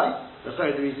careful. Why? The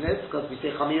reason is because we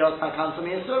say Chamirot Hakan to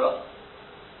Miyasura.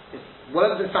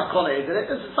 Whatever the sakona is in it,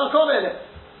 there's a sakona in it.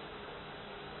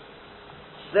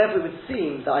 Therefore, it would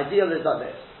seem the ideal is like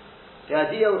this. The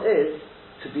ideal is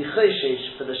to be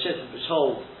choshesh for the shit which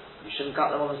holds you shouldn't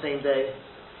cut them on the same day.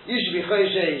 You should be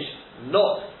choshesh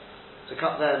not to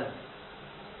cut them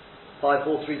 5,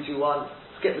 4, 3, 2, 1,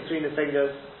 skip between the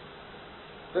fingers,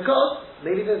 because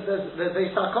maybe there's a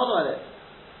sakona in it.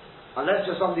 Unless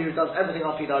you're somebody who does everything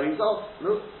up Hidar Rizal,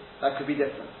 no, that could be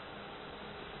different.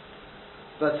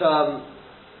 But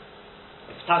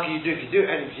if you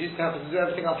happen to do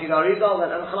everything up Hidar Rizal,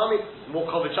 then more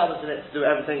Kovod Shabbos in it to do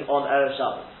everything on Erev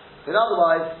Shabbos. But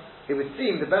otherwise, it would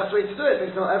seem the best way to do it,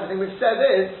 based on everything we've said,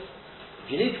 is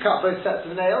if you need to cut both sets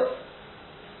of nails,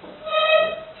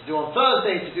 to do on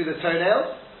Thursday to do the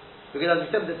toenails, because as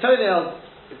we said, the toenails,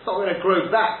 it's not going to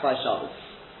grow back by Shabbos.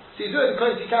 So you do it in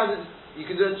close, you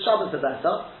can do it Shabbos the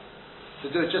better, to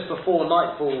do it just before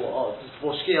nightfall or just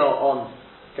before Shkia on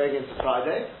going into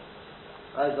Friday,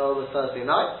 right, or the Thursday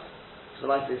night. So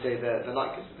like they say, the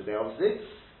night goes to the day, obviously.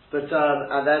 But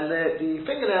and then the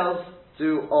fingernails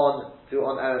do on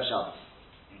Erev Shabbos.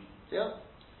 Yeah.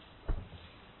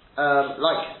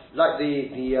 Like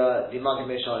the Maggid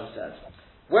Meisharim said.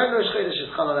 When Rosh Chodesh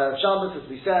is Chal on Erev Shabbos, as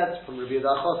we said, from Rabbi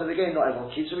Yehuda Chosid, again, not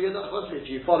everyone keeps Rabbi Yehuda Chosid. If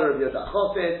you follow Rabbi Yehuda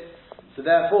Chosid, so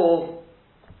therefore,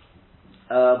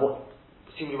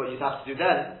 seemingly what you'd have to do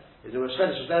then is the Rosh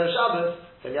Chodesh is Erev Shabbos,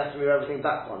 then you have to move everything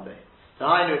back one day.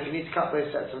 Now I know if you need to cut both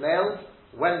sets of nails,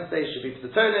 Wednesday should be for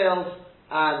the toenails,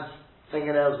 and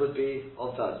fingernails would be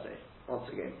on Thursday, once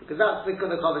again, because that's the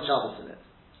Kovod Shabbos in it.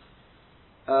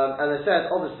 And I said,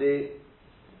 obviously,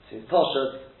 it's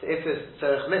Poshet, if there's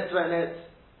Tzerich Mitzvah in it,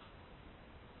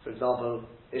 for example,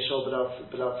 Ishol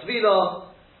B'lat Tvila,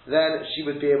 then she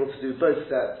would be able to do both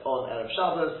sets on Erev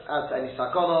Shabbos. As to any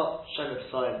sakona, Shem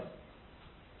Epsaim,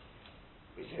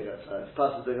 we say that if a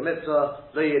person's doing a mitzvah,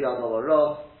 Lo Yid Adal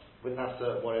Ra, wouldn't have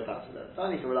to worry about it then.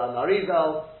 Then you can rely on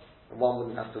Arizal, and one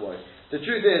wouldn't have to worry. The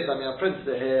truth is, I printed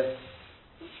it here,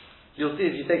 you'll see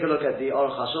if you take a look at the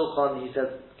Aruch HaShulchan, he says,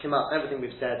 everything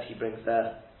we've said, he brings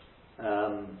there.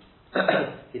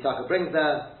 Hitaka brings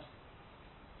there.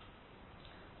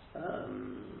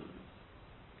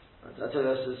 Let's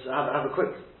have a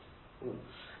quick.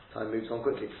 Time moves on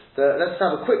quickly. Let's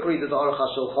have a quick read of the Aruch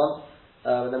HaShulchan,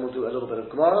 and then we'll do a little bit of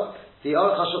Gemara. The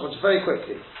Aruch HaShulchan, just very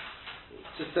quickly,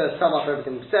 just to sum up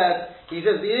everything we've said. He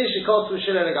says, there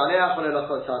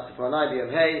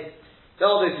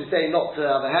are those who say not to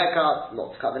have a haircut,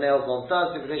 not to cut the nails on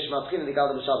Thursday, because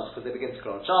they begin to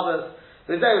grow on Shabbos.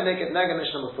 There's no naked Nega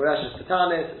Mishnah Mufureshis to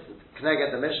Tanis,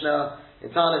 Kneged the Mishnah, in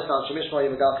Tanis, Tan Shemishma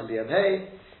Yimgal can be a hay.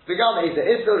 Begam is the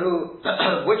Isser who,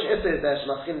 which Isser is there,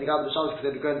 Shemaschim Nigad the Shabbos,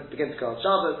 because they begin to grow on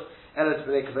Shabbos, and it's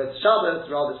because they convert to Shabbos,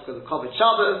 rather it's because of Kovod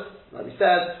Shabbos, like we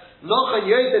said. Nocha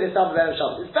Yoder is Sabbath Erev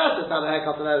Shabbos. It's better to have a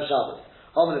haircut on Erev Shabbos.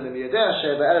 Omelim in Yodeh,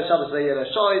 Sheba Erev Shabbos Ve'yer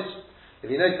Shoyz. If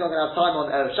you know you're not going to have time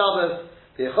on Erev Shabbos,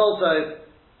 the Yecholto,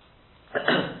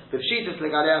 of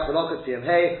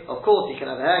course, he can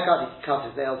have a haircut, he can cut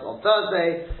his nails on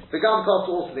Thursday. The Gam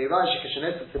cost also the Rashi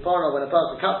Kishanit Tzipora, when a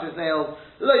person cuts his nails,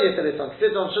 Lo Yitelis on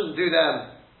Ksidon, shouldn't do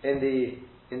them in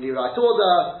the right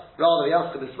order. Rather, he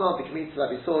asks for the smell, the Kemitza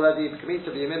that we saw already, the Kemitza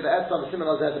of Yemin, the Etzam, the Simon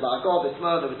Azet, the Ba'agov, the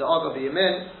smell of the Agov of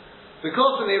Yemin.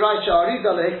 Because when they write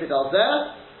Sha'ariza Lehikvid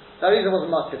Azeh, the reason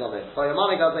wasn't much on it. So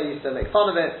Yamani Gazeh used to make fun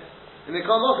of it. In the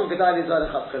Kalmokum, Kedai Lizai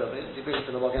Lechatchilo, as he brings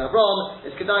to the Magen Avraham,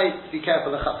 it's Kedai to be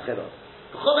careful of Lechatchilo.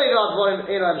 For all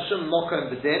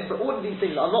of these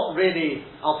things are not really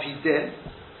Al-Pi Din.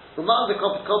 But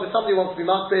somebody wants to be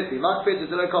Makbid, there's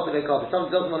no copy, they copy.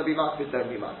 Somebody doesn't want to be Makbid, don't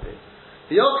be Makbid.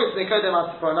 The Yokif Nekodem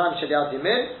Asiporanam Shadiat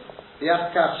Yamin, the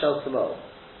Yachkav Shel Samo.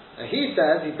 And he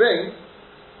says,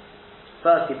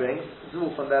 first he brings, this is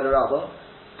all from the Rabbah,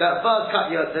 that first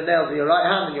cut the nails with your right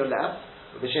hand and your left.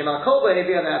 But the cold way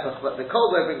brings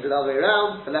it the other way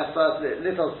around. The left first,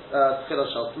 little tchilah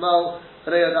shel small.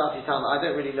 I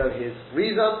don't really know his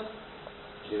reason.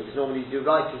 Because normally you do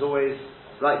right is always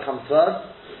right comes first.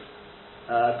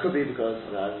 Could be because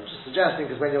I'm just suggesting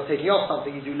because when you're taking off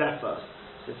something you do left first.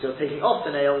 Since you're taking off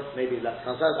the nails, maybe left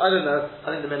comes first. I don't know.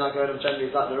 I think the minhag going generally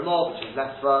is like the Ramah, which is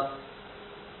left first.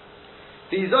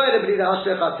 So a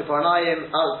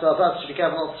person should be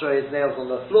careful not to throw his nails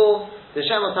on the floor. The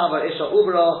Shema Tava Isha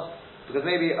Ubra, because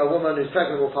maybe a woman who's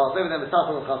pregnant will pass over them, the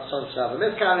Tapa will should have a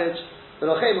miscarriage.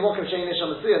 But therefore in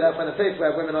a place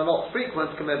where women are not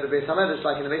frequent, compared to the Beis HaMedrash,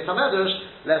 like in the Beis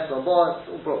HaMedrash, less than more,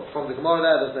 from the Gemara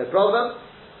there, there's no problem.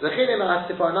 The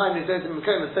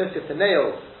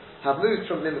nails have moved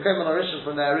from the Mekom Orishon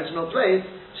from their original place,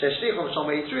 Sheshlichom Shom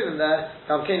where he threw them there,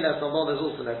 there's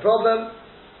also no problem.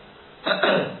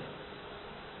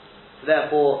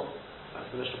 Therefore, as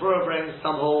the Mishnah Berurah brings,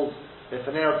 some hold if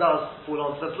a nail does fall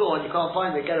onto the floor and you can't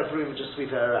find it, get a broom and just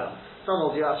sweep it around. Some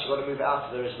hold you actually got to move it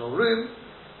out of the original room.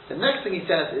 The next thing he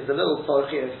says is a little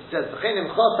tzorchim. He says,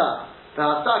 "V'chenim chota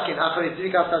v'hasakin achari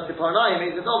tzrikas hasiparnayim."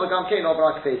 He says, "No, v'gam kein over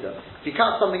akpeta." If you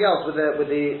cut something else with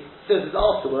the scissors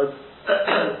afterwards,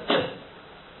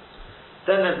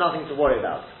 then there's nothing to worry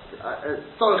about.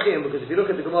 Tzorchim, because if you look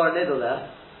at the Gemara Nidal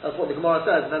there, that's what the Gemara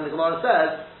says, and then the Gemara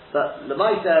says that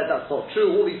Lamaita, that's not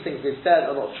true. All these things we've said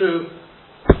are not true.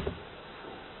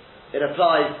 It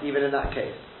applies even in that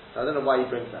case. So I don't know why he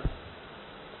brings that.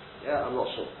 Yeah, I'm not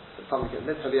sure. I'm not sure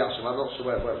how he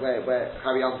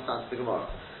understands the Gemara.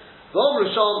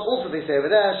 Also they say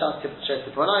over there,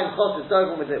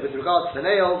 with regards to the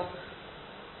nails,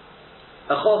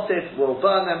 a chosit will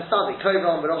burn them, Sadik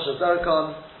Kovron, Berosha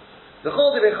Zerkon. The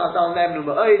Chol Devei Chazal Memnu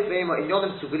Ma'oid, Ve'ema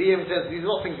Inyonim Tzugriyim, says these are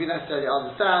not things we necessarily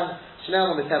understand.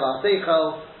 Shnel Miteva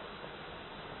Seichel.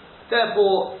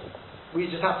 Therefore, we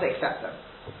just have to accept them.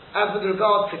 As with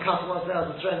regard to cutting one's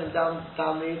nails and throwing them down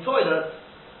the toilet,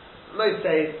 most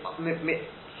say,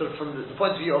 sort of from the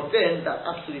point of view of din, that's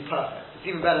absolutely perfect. It's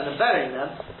even better than burying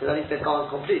them, because at least they're gone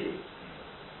completely.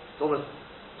 It's almost.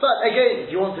 But again,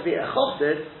 if you want to be a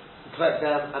chosid, collect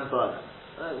them and burn them.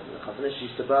 The Chazanish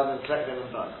used to burn them, collect them and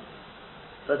burn them.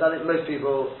 But I think most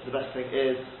people, the best thing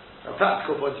is, from a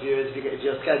practical point of view, is if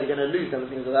you're scared you're going to lose them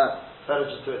and things like that, better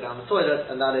just do it down the toilet,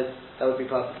 and that would be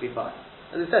perfectly fine.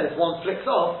 As I said, if one flicks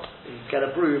off, you get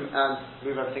a broom and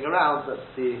move everything around.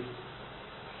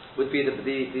 Would be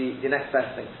the next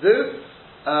best thing to do.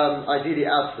 Ideally,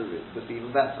 out of the room would be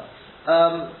even better.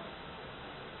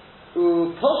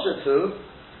 Uposhatu,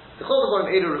 the chol of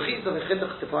edu rechitza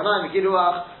v'chitach teparnayim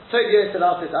v'giruach tov yosel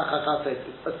after achachatzos.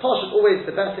 As Poshut, always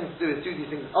the best thing to do is do these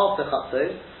things after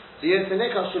chatzos. So yosel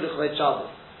nekach shulach v'et Shabbos,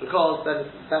 because then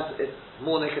it's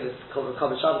more naked, it's covered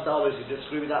Shabbos. Always you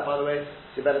disagree with that, by the way.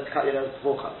 So you better cut your nails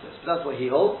before chatzos. But that's what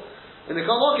he holds. In the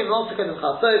Kalmokim, also cut in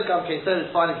chatzos, Gam Kein Tzod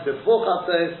is fine if you do it before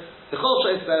chatzos. The Chol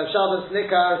Shais B'Erev Shabbos,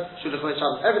 Nikar, Shulach V'et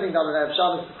Shabbos, everything done on Erev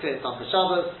Shabbos is clear, it's done for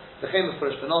Shabbos. The Chem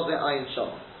Mefurish Benozeh, Ayin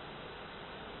Shom.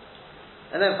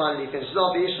 And then finally he finishes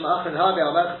off. He says,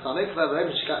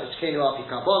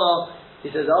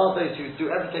 there are those who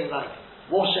do everything like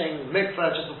washing,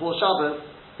 mikveh just before Shabbos.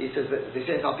 He says that they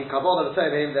say it's Alpi Kabbalah,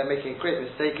 they're making a great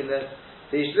mistake in this.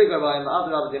 Once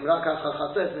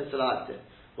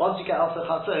you get after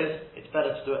Chatzos, it's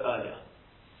better to do it earlier.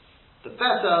 The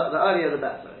earlier the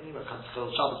better. You know,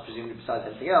 Shabbos presumably besides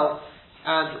anything else.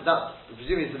 And that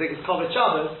presumably is the biggest covered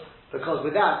Shabbos. Because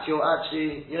with that, you don't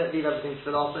leave everything to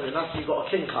the last minute. Unless you've got a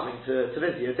king coming to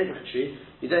visit you, a dignitary,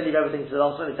 you don't leave everything to the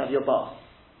last minute to have your bath.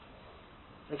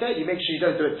 Okay? You make sure you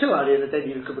don't do it too early and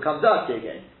then you could become dirty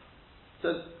again. So,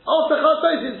 after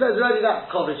Chatzos, it says already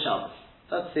that's covered Shabbos.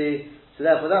 So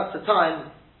therefore that's the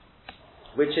time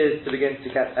which is to begin to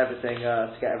get everything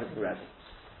ready.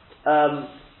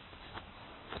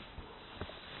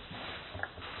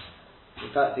 In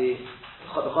fact, the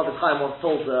Chofetz Chaim once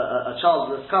told a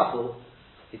childless couple,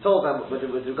 he told them with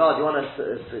regard, you want a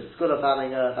school of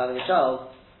having a child.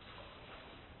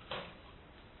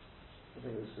 I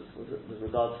think this was with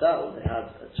regard to that, or they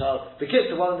had a child. The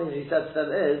kids, one of the things he said to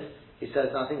them is, he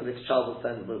says, I think this child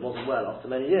wasn't well after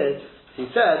many years. He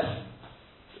said,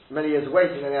 many years of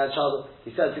waiting and he had a child,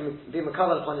 he said, be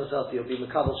makabel upon yourself, you'll be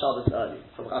makabel Shabbos early.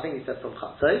 I think he said from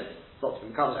Chatzos. Not to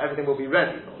be makabel, everything will be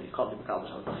ready. No, you can't be makabel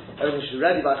Shabbos. Everything should be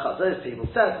ready by Chatzos, people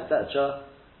said, etc.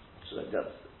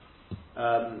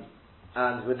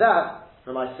 And with that,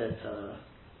 Ramai said,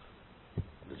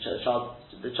 the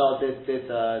child did get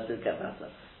better.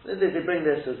 They bring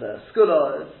this as a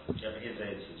scholar. Yeah, but his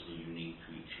age is unique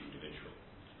to each individual.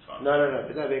 time. No,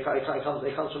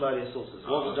 it comes from earlier sources. It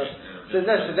wasn't Okay. just,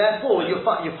 so therefore, you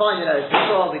find,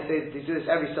 they do this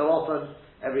every so often.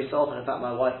 In fact,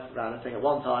 my wife ran a thing at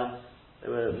one time. There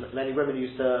were many women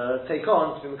used to take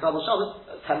on to be Makabel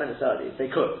Shabbos 10 minutes early if they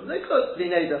could.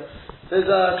 There's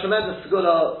a tremendous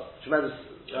segula,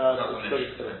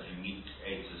 unique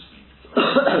aids this week for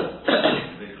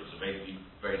individuals. So basically,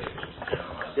 very difficult to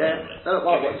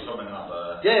generalize. From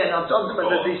another. I'm talking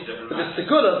about the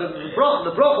segula,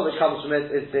 the bracha which comes from it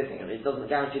is the thing. I mean, it doesn't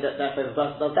guarantee that if a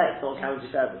person does that, it's not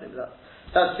guaranteed for everything.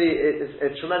 That's it's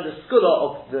a tremendous segula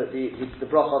of the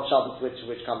bracha of Shabbos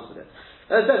which comes with it.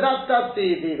 That's the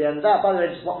and that, by the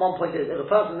way, just one point is, if a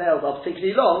person's nails are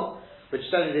particularly long, which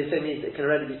certainly they say means it can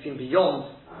already be seen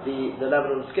beyond the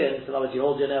level of the skin, so in other words, you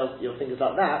hold your nails, your fingers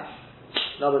like that,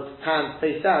 in other words, hands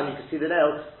face down, you can see the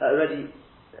nail already,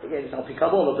 again, it's not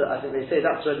Kabbalah, but I think they say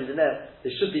that's already the nail,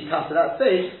 they should be cut at that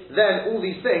stage, then all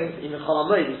these things, even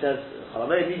Chalamoid, he says,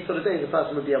 these sort of things, the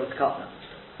person would be able to cut them.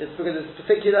 It's because it's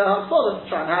particular hachzalah to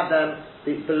try and have them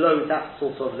below that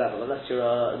sort of level, unless you're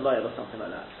a loyal or something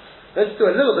like that. Let's do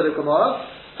a little bit of Gemara.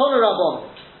 Tana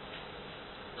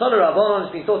Rabbanon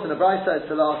has been taught in the Brisa. It's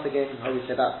the last again, how we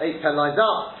say about 8-10 lines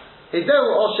up. Hizeu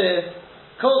Osher,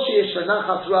 Kol Sheish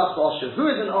Nachas Ruach Osher. Who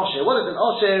is an Osher? What is an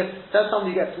Osher? That's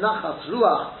somebody who gets Nachas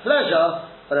Ruach, pleasure,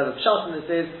 whatever Pshat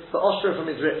this is, for Osher from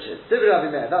his riches. Divi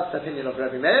Rabbi Meir, that's the opinion of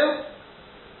Rabbi Meir.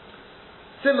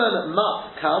 Simon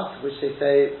Mat Kant, which they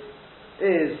say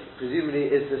is, presumably,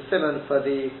 is the Simon for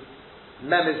the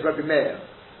Mem is Rabbi Meir,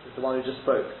 is the one who just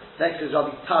spoke. Next is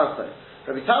Rabbi Tarfon.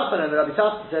 Rabbi Tarfon and Rabbi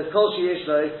Tarfon says, Kol Sheyesh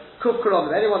Lo Kuf Karom,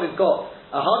 anyone who's got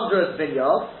 100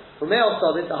 vineyards, Umeil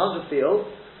Sodis, 100 fields,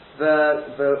 the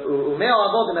Umeil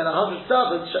Avodim and 100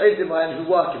 servants, Sha'odim who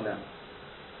work in them.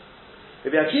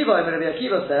 Rabbi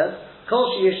Akiva says, Kol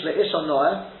Sheyesh Lo Ish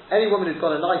Noah, any woman who's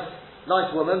got a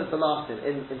nice woman, is the master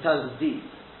in terms of deeds.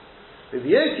 Rabbi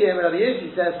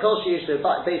Yossi says, Kol Sheyesh Lo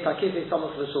Beit HaKifei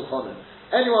Samach L'Shulchanim,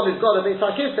 anyone who's got a Beit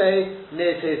HaKifei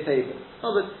near to his table.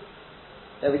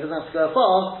 He doesn't have to go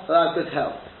far, but has good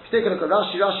health. If you take a look at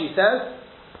Rashi says,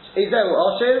 Izeu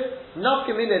Osher,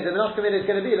 Nafkaminid, the Nafkaminid is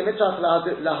going to be the Mitzvah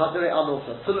Lahadure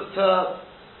Amulta, to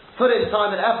put in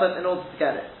time and effort in order to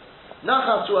get it.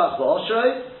 Nachas Ruach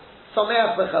Ba'oshrei,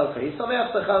 Sameach B'chalkei. He's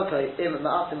Sameach B'chalkei, Im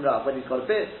Ma'atim Rav, when he's got a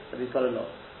bit, when he's got a lot.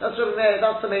 That's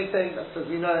the main thing, that's because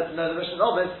we know the mission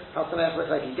of it, how Sameach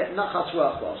B'chalkei, you get Nachas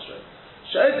Ruach Ba'oshrei.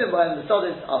 Sha'odim b'hem, the sod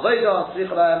is avodah,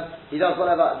 tzricha b'hem, he does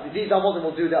whatever, these avodim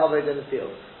will do the avodah in the field.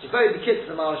 Shifei B'kitz,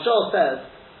 the Maharshal says,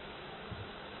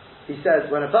 he says,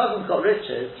 when a person's got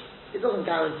riches, it doesn't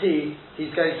guarantee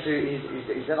he's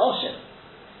an osher.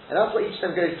 And that's what each of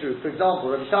them goes through. For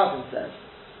example, Rabbi Tarfon says,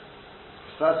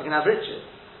 a person can have riches,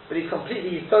 but he's so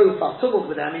tumbled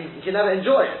with them, he can never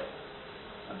enjoy it.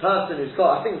 A person who's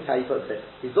got, I think that's how he puts it,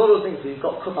 he's got all those things, he's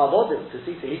got kuf avodim to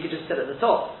see, so he could just sit at the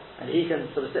top, and he can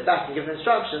sort of sit back and give them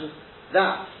instructions,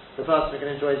 that the person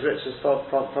can enjoy his riches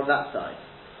from that side.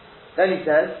 Then he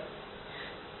says,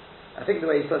 I think the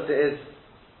way he puts it is,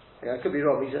 I could be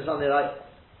wrong, he says something like,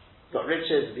 got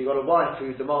riches, if you've got a wife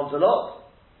who demands a lot,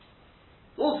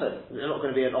 also, you're not going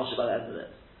to be an osher by the end of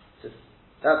it.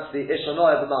 That's the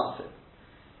Ishanoy of the mountain.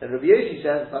 And Rabbi Yossi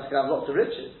says, the person can have lots of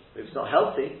riches, but if it's not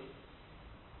healthy,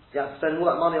 you have to spend all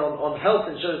that money on health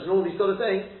insurance and all these sort of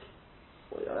things.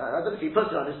 Well, I don't know if he puts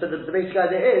it like this, but the basic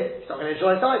idea is, he's not going to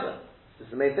enjoy it either. This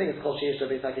is the main thing, it's called Sheyesh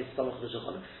Rabbi Takis Samach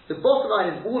L'Shulchan. The bottom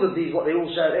line is, all of these, what they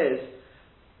all share is,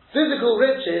 physical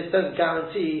riches don't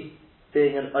guarantee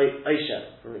being an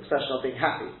Oisha, an expression of being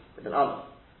happy with an honor.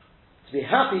 To be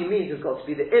happy means it's got to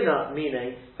be the inner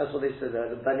meaning, that's what they say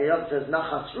there. The Bani Yam says,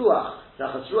 Nachas Ruach.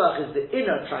 Nachas Ruach is the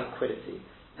inner tranquility.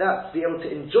 That's to be able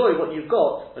to enjoy what you've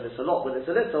got, whether it's a lot, whether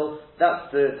it's a little, that's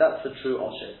the true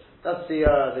Osher. That's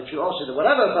the true Osher, that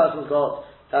whatever a person's got,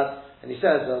 and he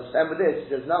says, I'll just end with this, he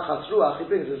says, Nachas Ruach, he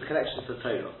brings this connection to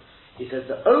Torah. He says,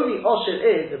 the only Osher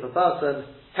is if a person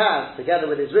has, together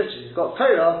with his riches, he's got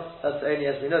Torah, that's the only,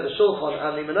 as we know, the Shulchan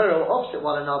and the Menorah are opposite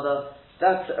one another,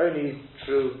 that's the only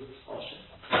true Osher.